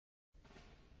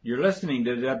You're listening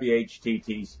to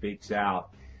WHTT Speaks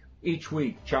Out. Each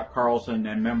week, Chuck Carlson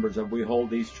and members of We Hold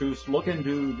These Truths look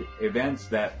into events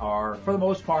that are, for the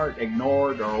most part,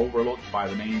 ignored or overlooked by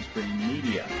the mainstream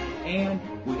media. And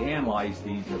we analyze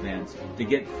these events. To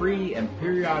get free and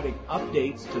periodic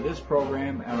updates to this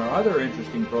program and our other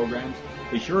interesting programs,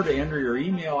 be sure to enter your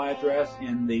email address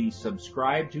in the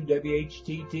Subscribe to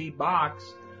WHTT box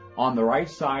on the right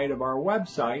side of our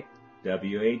website,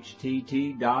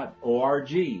 WHTT.org.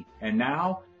 And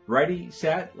now, ready,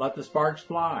 set, let the sparks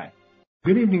fly.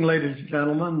 Good evening, ladies and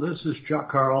gentlemen. This is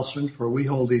Chuck Carlson for We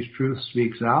Hold These Truths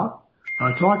Speaks Out.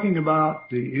 Talking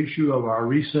about the issue of our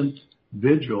recent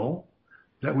vigil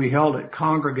that we held at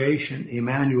Congregation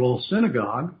Emmanuel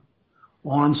Synagogue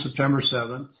on September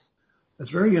 7th. It's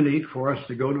very unique for us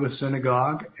to go to a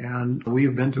synagogue, and we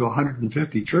have been to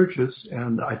 150 churches,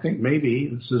 and I think maybe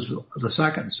this is the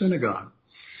second synagogue.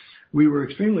 We were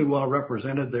extremely well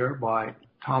represented there by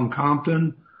Tom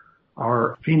Compton,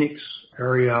 our Phoenix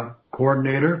area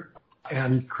coordinator,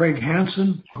 and Craig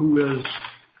Hansen, who is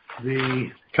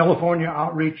the California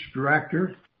Outreach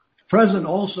Director. Present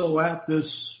also at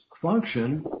this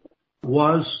function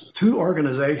was two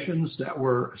organizations that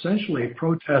were essentially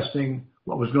protesting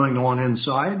what was going on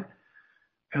inside,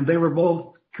 and they were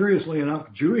both, curiously enough,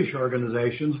 Jewish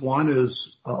organizations. One is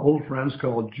old friends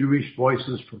called Jewish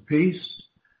Voices for Peace,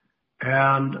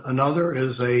 and another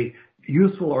is a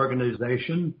youthful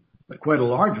organization, quite a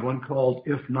large one, called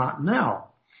If Not Now.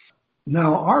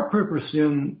 Now, our purpose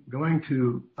in going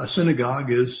to a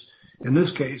synagogue is, in this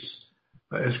case,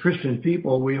 as Christian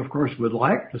people, we of course would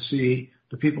like to see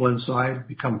the people inside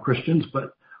become Christians,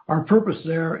 but our purpose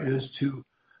there is to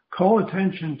call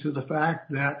attention to the fact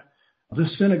that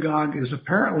this synagogue is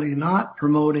apparently not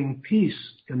promoting peace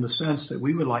in the sense that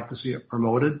we would like to see it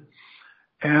promoted.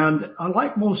 And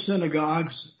unlike most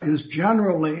synagogues, is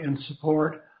generally in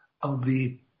support of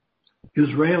the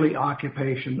Israeli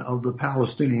occupation of the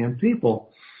Palestinian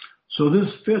people. So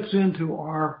this fits into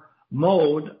our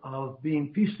mode of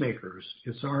being peacemakers.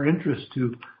 It's our interest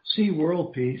to see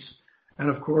world peace. And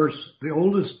of course, the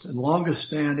oldest and longest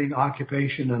standing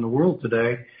occupation in the world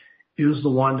today is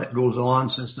the one that goes on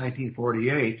since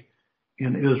 1948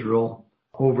 in Israel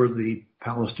over the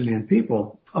Palestinian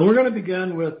people. We're going to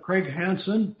begin with Craig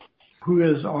Hansen, who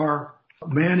is our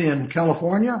man in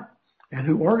California and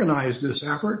who organized this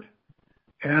effort,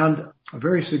 and a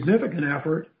very significant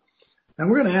effort. And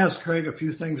we're going to ask Craig a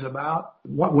few things about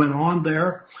what went on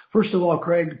there. First of all,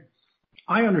 Craig,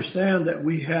 I understand that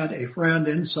we had a friend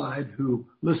inside who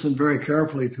listened very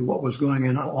carefully to what was going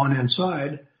on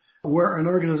inside, where an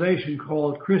organization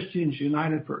called Christians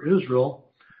United for Israel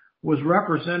was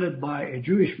represented by a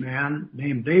Jewish man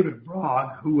named David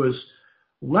Broad, who was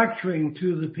lecturing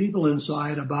to the people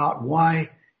inside about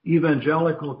why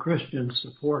evangelical Christians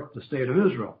support the state of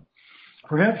Israel.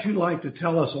 Perhaps you'd like to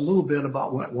tell us a little bit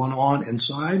about what went on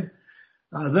inside.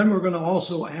 Then we're going to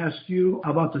also ask you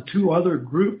about the two other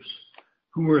groups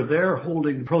who were there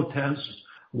holding protests,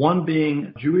 one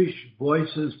being Jewish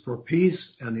Voices for Peace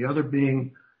and the other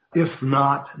being If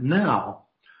Not Now.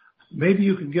 Maybe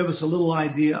you can give us a little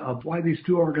idea of why these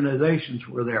two organizations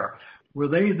were there. Were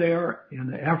they there in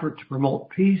the effort to promote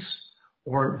peace,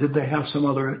 or did they have some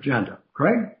other agenda?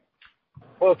 Craig?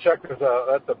 Well, Chuck,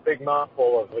 that's a big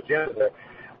mouthful of agenda there.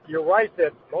 You're right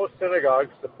that most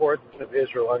synagogues support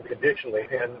Israel unconditionally,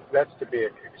 and that's to be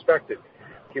expected.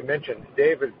 You mentioned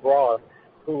David Broad,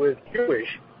 who is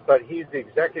Jewish, but he's the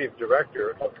executive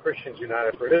director of Christians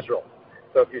United for Israel.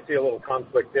 So if you see a little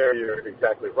conflict there, you're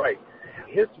exactly right.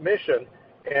 His mission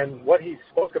and what he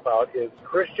spoke about is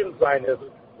Christian Zionism,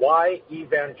 why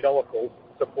evangelicals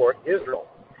support Israel.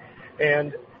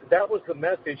 And that was the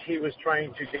message he was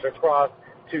trying to get across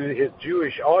to his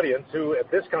Jewish audience, who at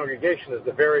this congregation is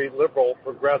a very liberal,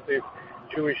 progressive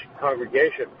Jewish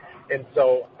congregation. And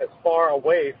so as far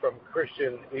away from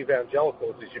Christian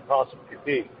evangelicals as you possibly could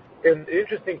be. And the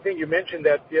interesting thing, you mentioned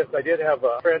that, yes, I did have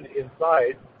a friend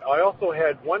inside. I also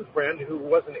had one friend who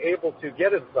wasn't able to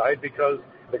get inside because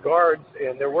the guards,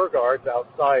 and there were guards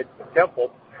outside the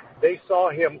temple, they saw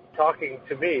him talking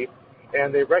to me,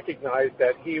 and they recognized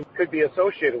that he could be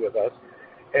associated with us.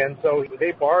 And so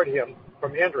they barred him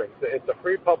from entering. It's a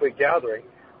free public gathering,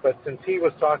 but since he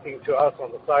was talking to us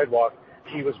on the sidewalk,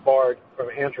 he was barred from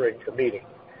entering the meeting.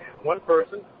 One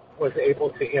person was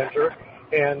able to enter,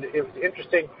 and it was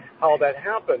interesting how that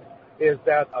happened, is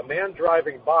that a man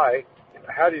driving by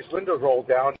had his window rolled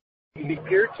down. He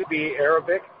appeared to be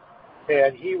Arabic,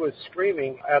 and he was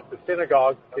screaming at the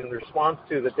synagogue in response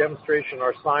to the demonstration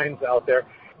or signs out there.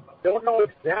 Don't know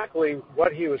exactly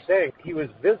what he was saying. He was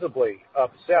visibly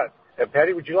upset. And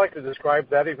Patty, would you like to describe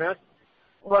that event?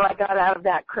 what I got out of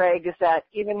that, Craig, is that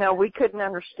even though we couldn't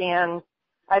understand,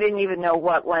 I didn't even know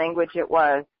what language it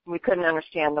was. We couldn't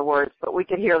understand the words, but we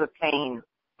could hear the pain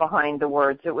behind the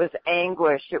words. It was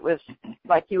anguish. It was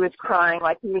like he was crying,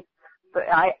 like he was,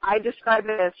 I described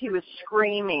it as he was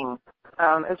screaming.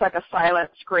 It was like a silent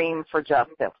scream for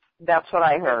justice. That's what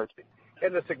I heard.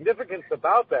 And the significance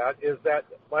about that is that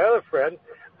my other friend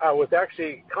was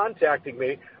actually contacting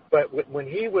me, but when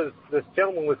this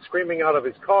gentleman was screaming out of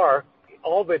his car,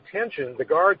 all the attention, the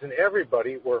guards and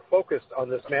everybody were focused on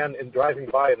this man and driving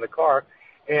by in the car,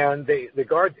 and the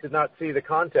guards did not see the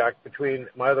contact between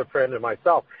my other friend and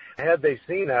myself. Had they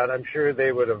seen that, I'm sure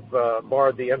they would have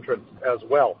barred the entrance as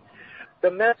well. The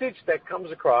message that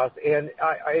comes across, and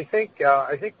I think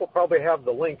we'll probably have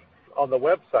the link on the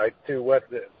website to what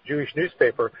the Jewish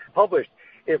newspaper published.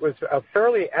 It was a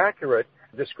fairly accurate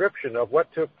description of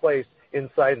what took place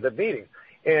inside the meeting.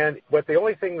 But the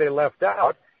only thing they left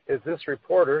out is this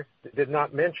reporter did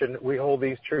not mention We Hold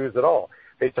These Truths at all.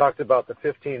 They talked about the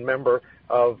 15 member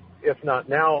of If Not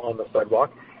Now on the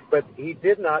sidewalk, but he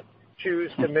did not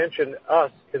choose to mention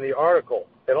us in the article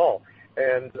at all.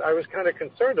 And I was kind of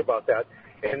concerned about that,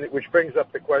 and which brings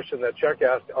up the question that Chuck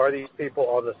asked, are these people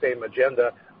on the same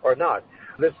agenda or not?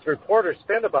 This reporter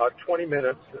spent about 20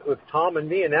 minutes with Tom and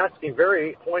me and asking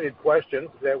very pointed questions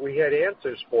that we had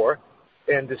answers for,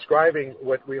 and describing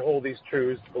what We Hold These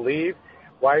Truths believe,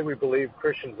 why we believe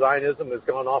Christian Zionism has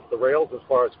gone off the rails as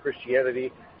far as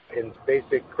Christianity and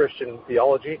basic Christian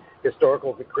theology,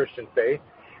 historical to Christian faith.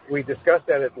 We discussed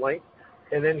that at length,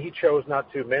 and then he chose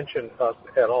not to mention us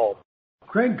at all.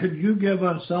 Craig, could you give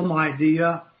us some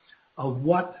idea of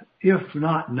what If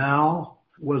Not Now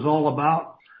was all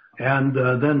about? And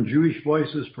then Jewish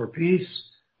Voices for Peace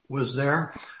was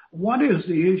there. What is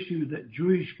the issue that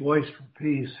Jewish Voice for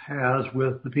Peace has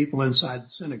with the people inside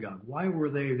the synagogue? Why were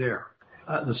they there?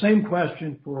 The same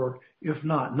question for If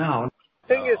Not Now.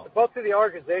 The thing is, both of the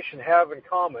organization have in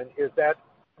common is that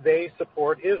they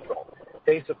support Israel.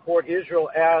 They support Israel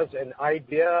as an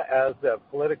idea, as a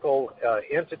political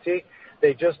entity.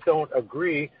 They just don't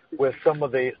agree with some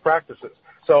of the practices.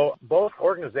 So both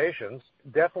organizations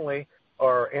definitely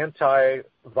are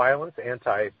anti-violence,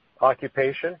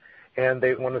 anti-occupation, and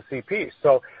they want to see peace.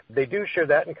 So they do share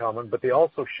that in common, but they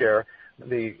also share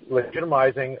the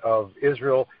legitimizing of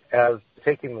Israel as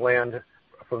taking land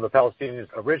from the Palestinians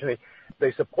originally.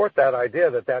 They support that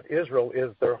idea that Israel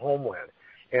is their homeland,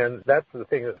 and that's the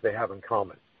thing that they have in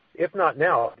common. If Not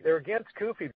Now, they're against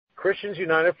CUFI, Christians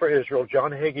United for Israel,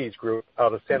 John Hagee's group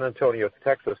out of San Antonio,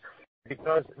 Texas,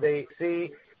 because they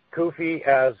see CUFI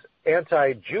as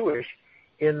anti-Jewish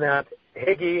in that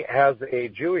Hagee has a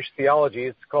Jewish theology.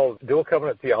 It's called dual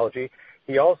covenant theology.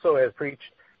 He also has preached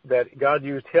that God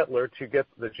used Hitler to get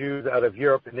the Jews out of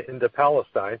Europe and into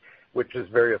Palestine, which is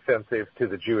very offensive to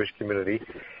the Jewish community.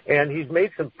 And he's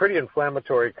made some pretty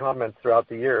inflammatory comments throughout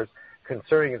the years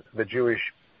concerning the Jewish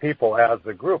people as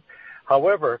a group.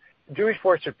 However, Jewish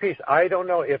Voice for Peace, I don't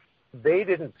know if they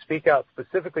didn't speak out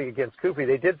specifically against CUFI.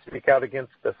 They did speak out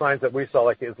against the signs that we saw,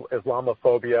 like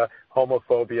Islamophobia,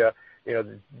 homophobia,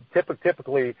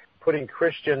 typically putting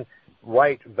Christian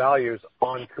right values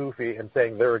on CUFI and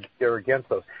saying they're against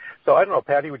those. So I don't know,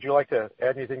 Patty, would you like to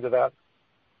add anything to that?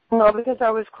 No, because I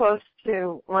was close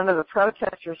to one of the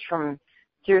protesters from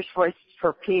Jewish Voice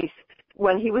for Peace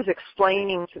when he was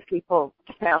explaining to people,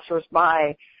 to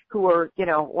passers-by who were,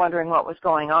 wondering what was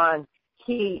going on.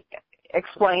 He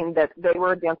explained that they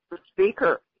were against the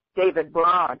speaker, David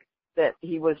Brog, that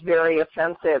he was very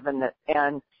offensive,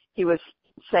 and he was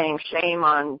saying shame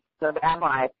on the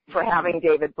rabbi for having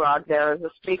David Brog there as a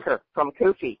speaker from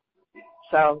CUFI.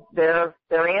 So they're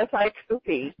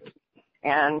anti-CUFI,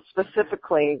 and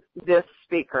specifically this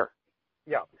speaker.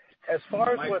 Yeah. As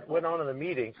far as what went on in the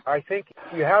meeting, I think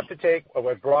you have to take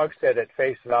what Brog said at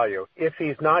face value. If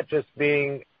he's not just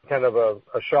being kind of a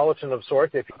charlatan of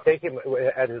sorts, if you take him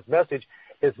at his message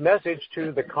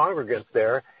to the congregants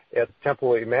there at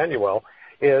Temple Emmanuel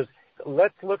is,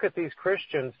 let's look at these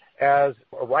Christians as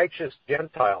righteous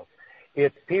Gentiles.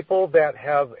 It's people that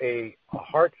have a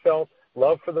heartfelt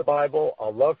love for the Bible, a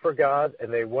love for God,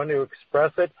 and they want to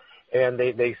express it, and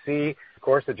they see, of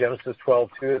course, the Genesis 12:2,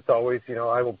 it's always,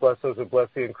 I will bless those who bless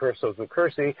thee and curse those who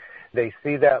curse thee. They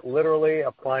see that literally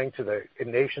applying to the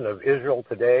nation of Israel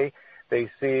today. They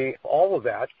see all of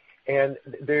that, and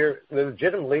they're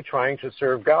legitimately trying to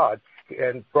serve God.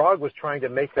 And Brog was trying to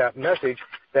make that message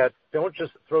that don't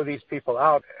just throw these people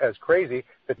out as crazy,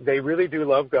 but they really do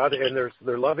love God, and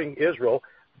they're loving Israel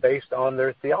based on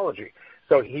their theology.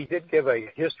 So he did give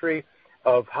a history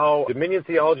of how dominion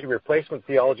theology, replacement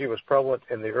theology was prevalent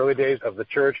in the early days of the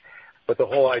church, But the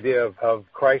whole idea of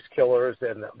Christ killers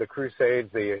and the Crusades,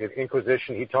 the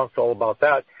Inquisition, he talks all about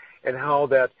that, and how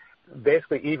that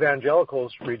basically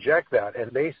evangelicals reject that,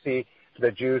 and they see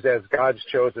the Jews as God's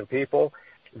chosen people,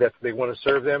 that they want to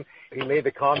serve them. He made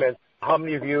the comment, how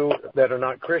many of you that are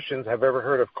not Christians have ever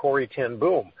heard of Corrie ten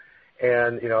Boom?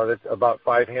 And, that's about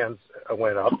 5 hands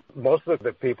went up. Most of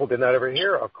the people did not ever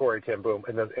hear of Corrie ten Boom.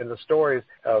 And the stories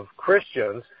of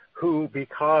Christians who,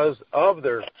 because of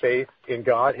their faith in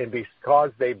God and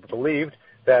because they believed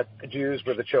that the Jews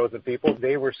were the chosen people,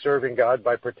 they were serving God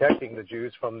by protecting the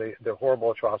Jews from the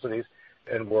horrible atrocities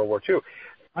in World War II.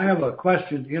 I have a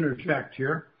question to interject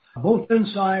here. Both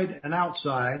inside and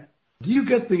outside, do you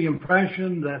get the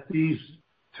impression that these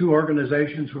two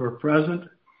organizations who are present,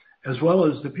 as well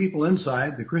as the people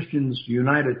inside, the Christians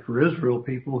United for Israel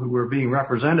people who were being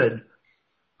represented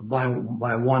by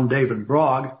one David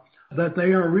Brogg, that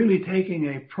they are really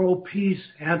taking a pro-peace,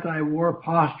 anti-war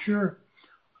posture?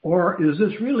 Or is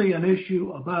this really an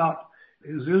issue about,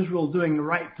 is Israel doing the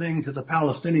right thing to the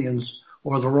Palestinians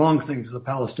or the wrong thing to the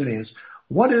Palestinians?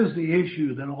 What is the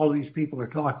issue that all these people are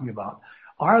talking about?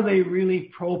 Are they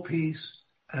really pro-peace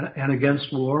and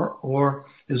against war, or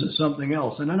is it something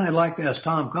else? And then I'd like to ask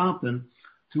Tom Compton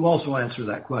to also answer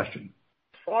that question.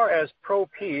 As far as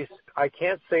pro-peace, I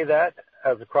can't say that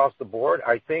as across the board.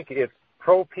 I think it's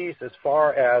pro-peace as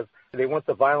far as they want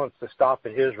the violence to stop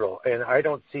in Israel, and I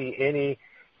don't see any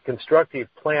constructive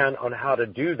plan on how to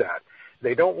do that.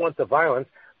 They don't want the violence,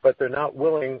 but they're not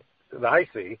willing, that I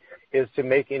see, is to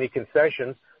make any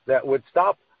concessions that would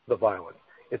stop the violence.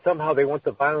 It's somehow they want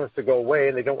the violence to go away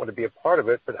and they don't want to be a part of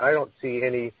it, but I don't see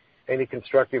any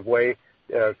constructive way.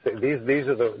 These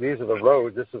are the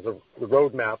roads. This is the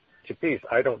roadmap to peace.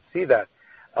 I don't see that,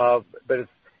 but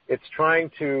it's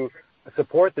trying to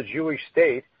support the Jewish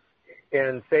state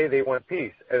and say they want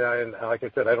peace. And like I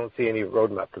said, I don't see any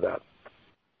roadmap to that.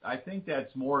 I think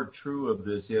that's more true of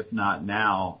this, if not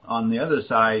now. On the other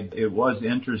side, it was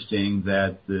interesting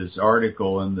that this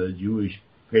article in the Jewish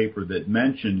paper that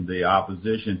mentioned the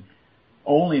opposition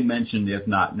only mentioned if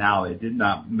not now. It did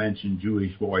not mention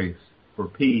Jewish Voice for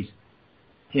Peace.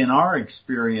 In our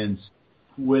experience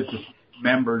with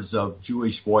members of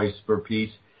Jewish Voice for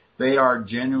Peace, they are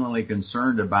genuinely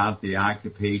concerned about the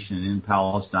occupation in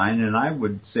Palestine, and I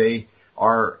would say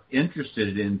are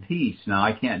interested in peace. Now,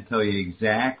 I can't tell you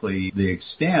exactly the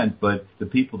extent, but the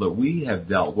people that we have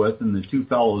dealt with and the two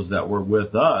fellows that were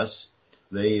with us,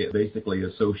 they basically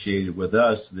associated with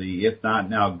us. The If Not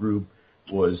Now group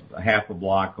was a half a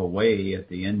block away at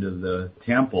the end of the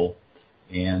temple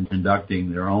and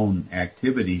conducting their own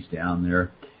activities down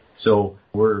there. So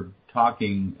we're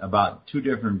talking about two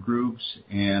different groups,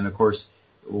 and of course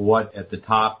what at the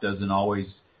top doesn't always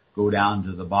go down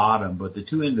to the bottom, but the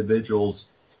two individuals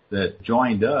that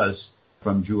joined us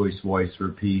from Jewish Voice for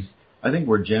Peace, I think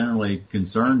were generally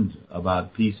concerned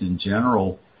about peace in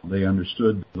general. They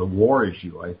understood the war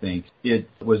issue, I think. It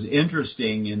was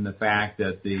interesting in the fact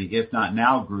that the If Not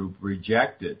Now group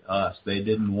rejected us. They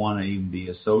didn't want to even be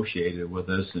associated with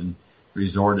us and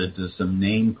resorted to some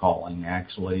name calling,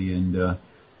 actually. And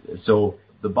so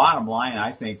the bottom line,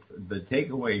 I think the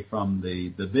takeaway from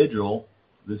the vigil,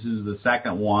 this is the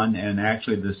second one, and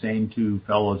actually the same two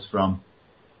fellows from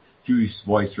Jewish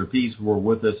Voice for Peace were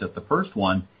with us at the first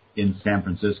one in San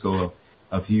Francisco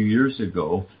a few years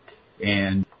ago,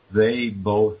 and they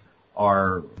both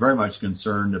are very much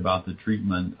concerned about the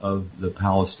treatment of the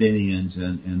Palestinians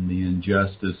and the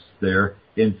injustice there.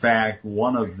 In fact,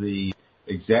 one of the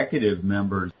executive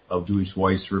members of Jewish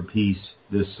Voice for Peace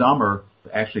this summer,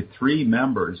 actually 3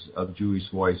 members of Jewish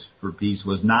Voice for Peace,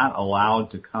 was not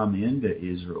allowed to come into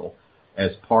Israel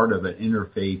as part of an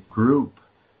interfaith group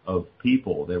of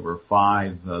people. There were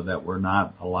 5 that were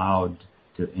not allowed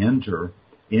to enter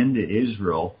into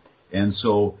Israel. And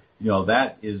so,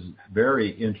 that is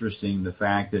very interesting, the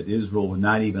fact that Israel would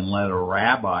not even let a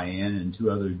rabbi in and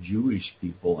 2 other Jewish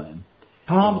people in.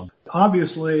 Tom,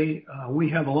 obviously,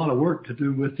 we have a lot of work to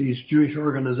do with these Jewish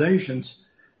organizations,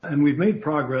 and we've made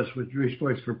progress with Jewish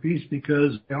Voice for Peace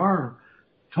because they are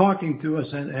talking to us,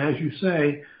 and as you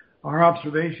say, our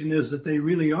observation is that they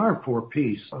really are for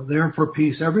peace. They're for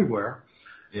peace everywhere.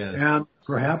 Yes. And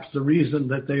perhaps the reason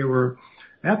that they were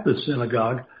at the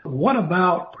synagogue. What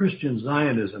about Christian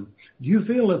Zionism? Do you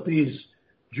feel that these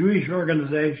Jewish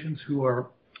organizations who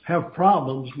have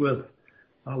problems with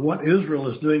what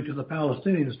Israel is doing to the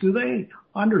Palestinians, do they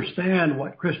understand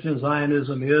what Christian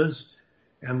Zionism is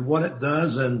and what it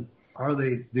does, and are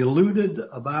they deluded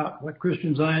about what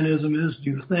Christian Zionism is,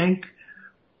 do you think,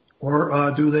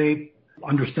 or do they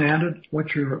understand it?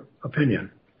 What's your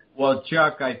opinion? Well,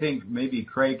 Chuck, I think maybe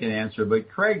Craig can answer, but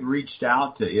Craig reached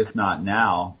out to If Not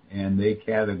Now, and they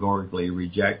categorically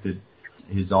rejected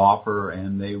his offer,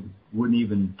 and they wouldn't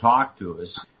even talk to us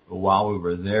while we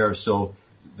were there. So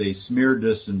they smeared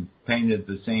us and painted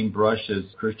the same brush as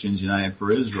Christians United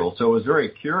for Israel. So it was very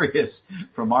curious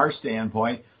from our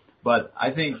standpoint. But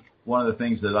I think one of the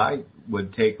things that I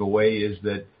would take away is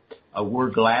that we're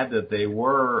glad that they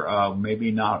were,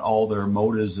 maybe not all their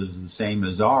motives is the same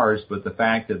as ours, but the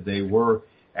fact that they were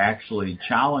actually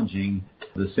challenging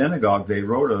the synagogue. They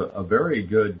wrote a very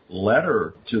good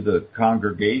letter to the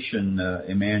congregation,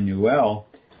 Emmanuel.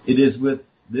 It is with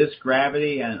this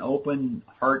gravity and open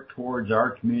heart towards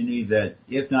our community that,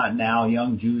 if not now,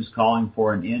 young Jews calling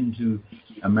for an end to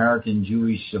American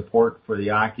Jewish support for the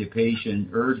occupation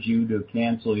urge you to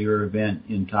cancel your event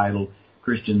entitled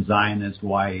Christian Zionists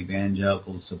Why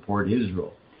Evangelicals Support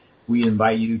Israel. We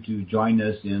invite you to join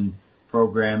us in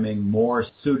programming more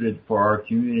suited for our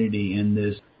community in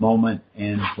this moment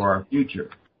and for our future.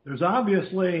 There's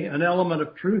obviously an element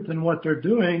of truth in what they're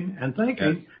doing and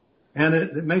thinking. Yes. And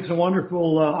it makes a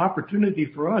wonderful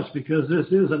opportunity for us because this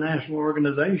is a national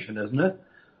organization, isn't it?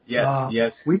 Yes,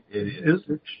 yes, it is.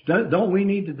 Don't we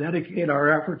need to dedicate our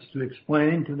efforts to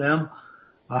explaining to them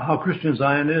how Christian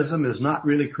Zionism is not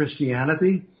really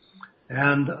Christianity,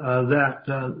 and that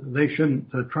they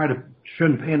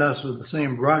shouldn't paint us with the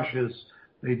same brush as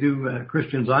they do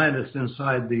Christian Zionists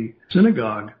inside the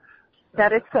synagogue?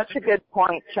 That is such a good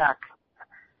point, Chuck.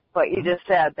 What you just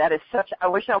said, I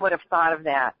wish I would have thought of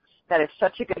that. That is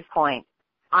such a good point.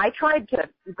 I tried to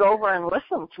go over and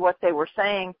listen to what they were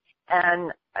saying,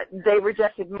 and they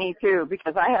rejected me too,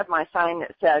 because I had my sign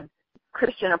that said,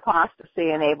 Christian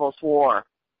apostasy enables war.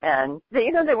 And,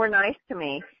 they were nice to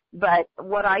me, but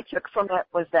what I took from it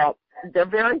was that they're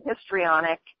very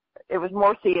histrionic. It was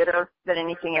more theater than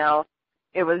anything else.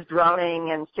 It was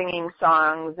drumming and singing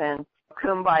songs and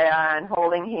kumbaya and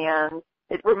holding hands.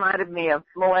 It reminded me of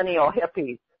millennial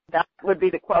hippies. That would be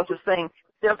the closest thing.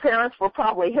 Their parents were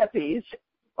probably hippies,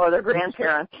 or their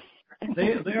grandparents.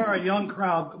 They are a young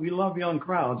crowd. We love young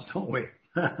crowds, don't we?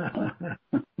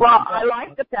 Well, I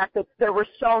like the fact that there were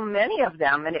so many of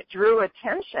them, and it drew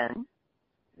attention.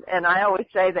 And I always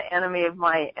say the enemy of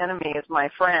my enemy is my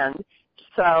friend.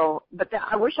 So,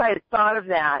 I wish I had thought of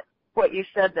that, what you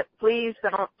said, that please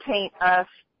don't paint us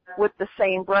with the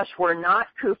same brush. We're not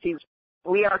Kufis.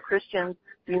 We are Christians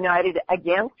united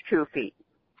against Kufi.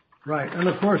 Right. And,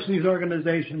 of course, these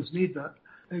organizations need to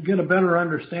get a better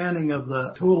understanding of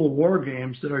the total war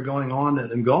games that are going on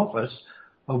that engulf us,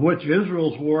 of which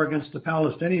Israel's war against the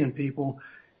Palestinian people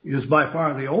is by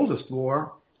far the oldest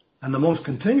war and the most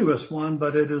continuous one,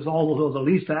 but it is also the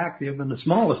least active and the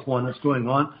smallest one that's going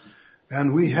on.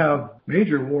 And we have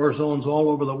major war zones all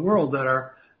over the world that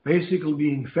are basically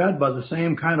being fed by the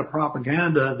same kind of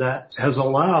propaganda that has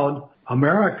allowed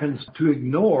Americans to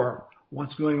ignore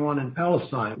what's going on in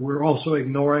Palestine. We're also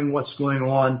ignoring what's going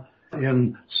on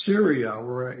in Syria.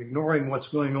 We're ignoring what's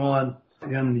going on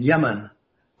in Yemen.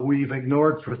 We've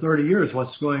ignored for 30 years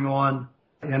what's going on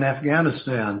in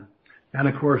Afghanistan. And,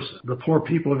 of course, the poor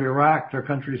people of Iraq, their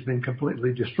country's been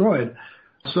completely destroyed.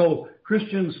 So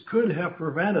Christians could have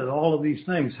prevented all of these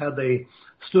things had they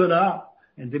stood up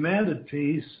and demanded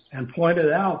peace and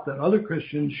pointed out that other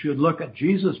Christians should look at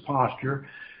Jesus' posture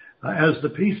as the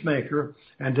peacemaker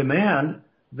and demand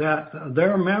that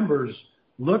their members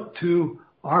look to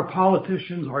our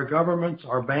politicians, our governments,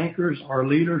 our bankers, our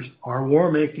leaders, our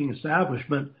war-making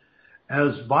establishment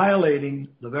as violating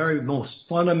the very most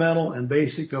fundamental and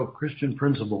basic of Christian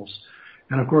principles.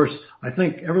 And, of course, I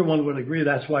think everyone would agree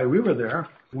that's why we were there.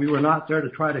 We were not there to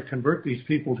try to convert these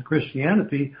people to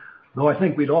Christianity, though I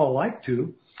think we'd all like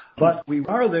to. But we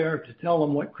are there to tell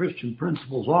them what Christian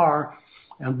principles are,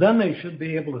 and then they should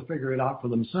be able to figure it out for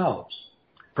themselves.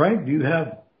 Craig, do you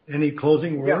have any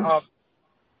closing words? Yeah,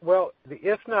 well, the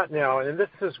If Not Now, and this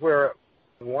is where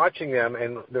watching them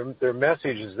and their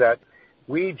message is that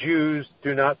we Jews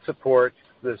do not support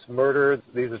this murder,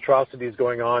 these atrocities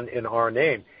going on in our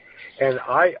name. And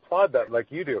I applaud that like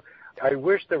you do. I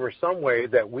wish there were some way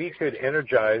that we could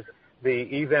energize the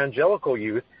evangelical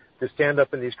youth to stand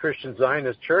up in these Christian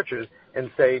Zionist churches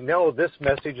and say, no, this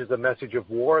message is a message of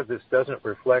war. This doesn't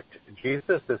reflect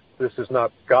Jesus. This is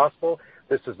not gospel.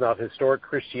 This is not historic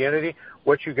Christianity.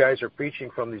 What you guys are preaching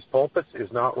from these pulpits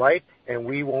is not right, and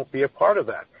we won't be a part of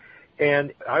that.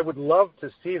 And I would love to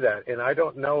see that, and I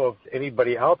don't know of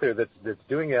anybody out there that's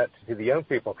doing that to the young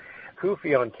people.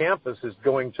 CUFI on campus is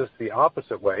going just the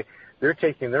opposite way. They're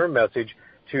taking their message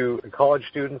to college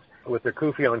students with their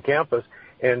CUFI on campus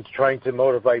and trying to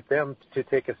motivate them to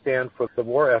take a stand for the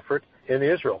war effort in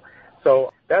Israel.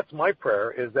 So that's my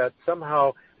prayer, is that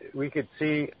somehow we could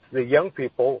see the young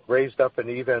people raised up in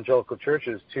the evangelical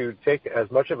churches to take as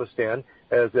much of a stand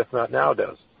as If Not Now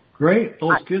does. Great.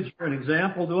 Those kids are an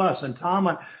example to us. And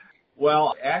Tom,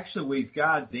 well, actually, we've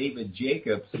got David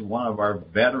Jacobs, one of our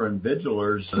veteran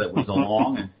vigilers that was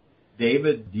along. And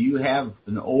David, do you have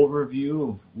an overview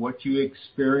of what you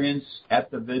experienced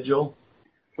at the vigil?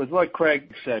 With what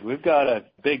Craig said, we've got a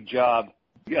big job.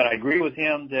 I agree with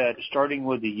him that starting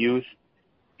with the youth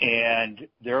and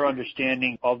their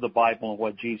understanding of the Bible and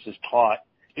what Jesus taught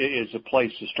is a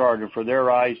place to start, and for their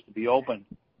eyes to be open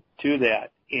to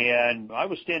that. And I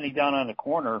was standing down on the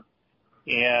corner,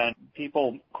 and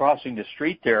people crossing the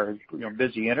street there,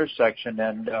 busy intersection,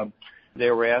 and they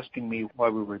were asking me why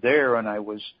we were there, and I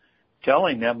was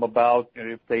telling them about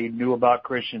if they knew about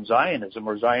Christian Zionism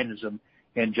or Zionism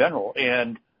in general,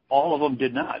 and all of them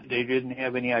did not. They didn't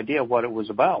have any idea what it was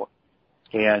about.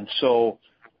 And so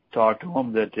talked to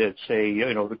them that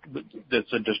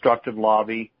that's a destructive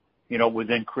lobby,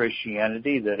 within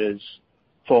Christianity that is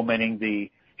fomenting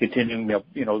continuing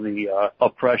the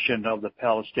oppression of the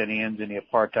Palestinians and the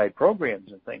apartheid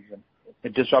programs and things,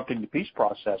 and disrupting the peace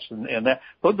process, and that.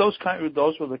 But those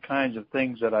were the kinds of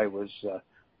things that I was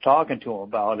talking to them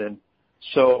about, and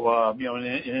so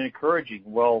and encouraging.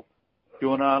 Well,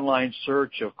 do an online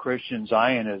search of Christian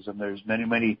Zionism. There's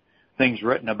many things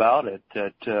written about it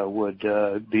that would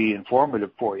be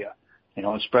informative for you.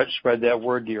 Spread that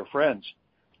word to your friends.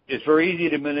 It's very easy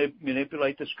to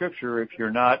manipulate the Scripture if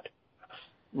you're not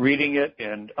reading it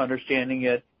and understanding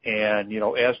it, and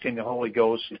asking the Holy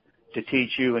Ghost to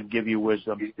teach you and give you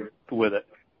wisdom with it.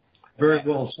 Very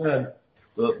well said.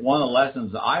 One of the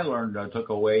lessons I learned, took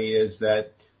away, is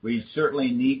that we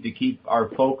certainly need to keep our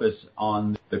focus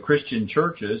on the Christian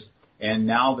churches. And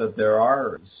now that there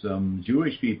are some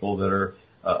Jewish people that are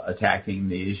attacking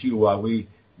the issue,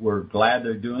 we're glad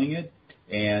they're doing it,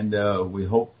 and we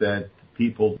hope that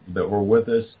people that were with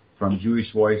us from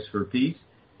Jewish Voice for Peace,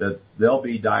 that they'll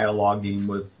be dialoguing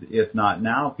with If Not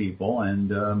Now people, and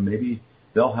maybe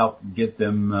they'll help get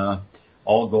them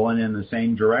all going in the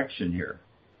same direction here.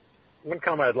 One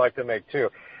comment I'd like to make, too.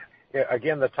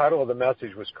 Again, the title of the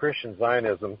message was Christian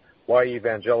Zionism, Why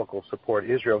Evangelicals Support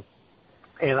Israel.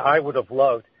 And I would have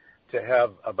loved to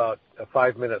have about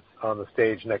 5 minutes on the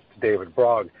stage next to David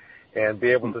Brogg and be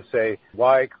able to say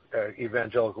why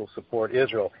evangelicals support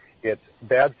Israel. It's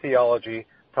bad theology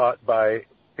taught by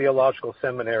theological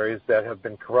seminaries that have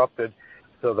been corrupted.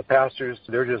 So the pastors,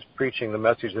 they're just preaching the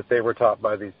message that they were taught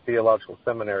by these theological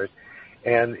seminaries.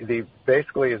 And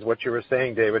basically is what you were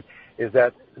saying, David, is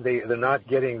that they're not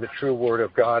getting the true word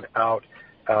of God out,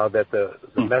 that the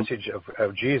message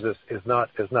of Jesus is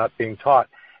not being taught.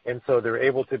 And so they're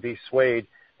able to be swayed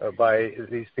by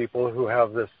these people who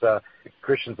have this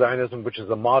Christian Zionism, which is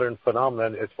a modern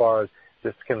phenomenon as far as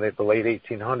this kind of the late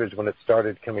 1800s when it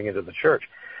started coming into the church.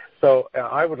 So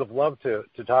I would have loved to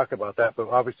talk about that, but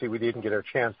obviously we didn't get our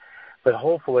chance. But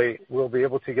hopefully we'll be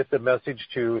able to get the message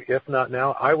to If Not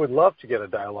Now. I would love to get a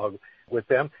dialogue with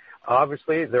them.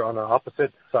 Obviously, they're on the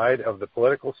opposite side of the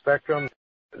political spectrum.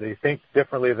 They think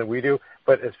differently than we do.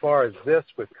 But as far as this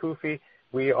with Kufi,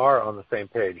 we are on the same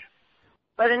page.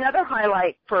 But another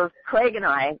highlight for Craig and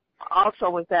I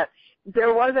also was that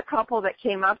there was a couple that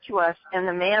came up to us, and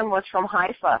the man was from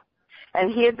Haifa,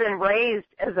 and he had been raised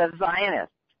as a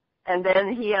Zionist. And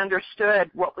then he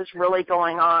understood what was really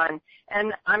going on.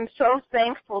 And I'm so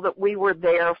thankful that we were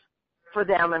there for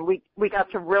them, and we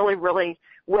got to really, really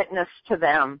witness to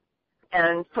them.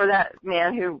 And for that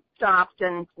man who stopped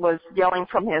and was yelling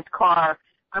from his car,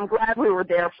 I'm glad we were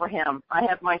there for him. I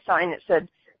had my sign that said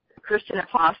Christian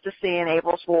apostasy and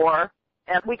Abel's war.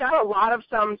 And we got a lot of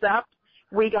thumbs up.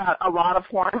 We got a lot of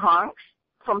horn honks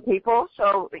from people.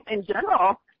 So in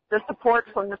general, the support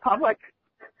from the public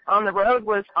on the road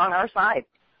was on our side.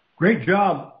 Great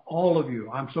job, all of you.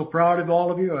 I'm so proud of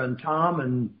all of you, and Tom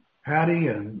and Patty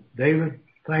and David.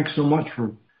 Thanks so much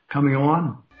for coming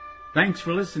on. Thanks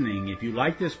for listening. If you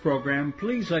like this program,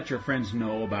 please let your friends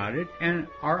know about it and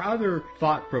our other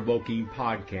thought-provoking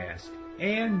podcasts.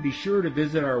 And be sure to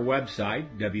visit our website,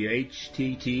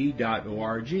 whtt.org,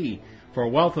 for a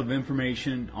wealth of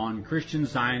information on Christian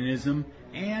Zionism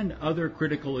and other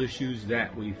critical issues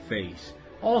that we face.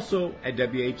 Also, at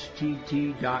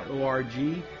whtt.org,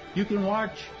 you can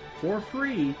watch for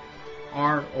free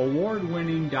our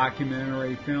award-winning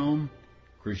documentary film,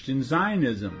 Christian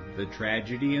Zionism, The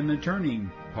Tragedy and the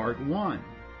Turning, Part 1.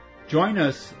 Join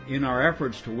us in our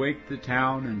efforts to wake the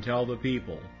town and tell the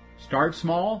people. Start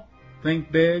small,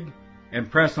 think big, and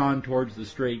press on towards the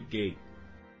straight gate.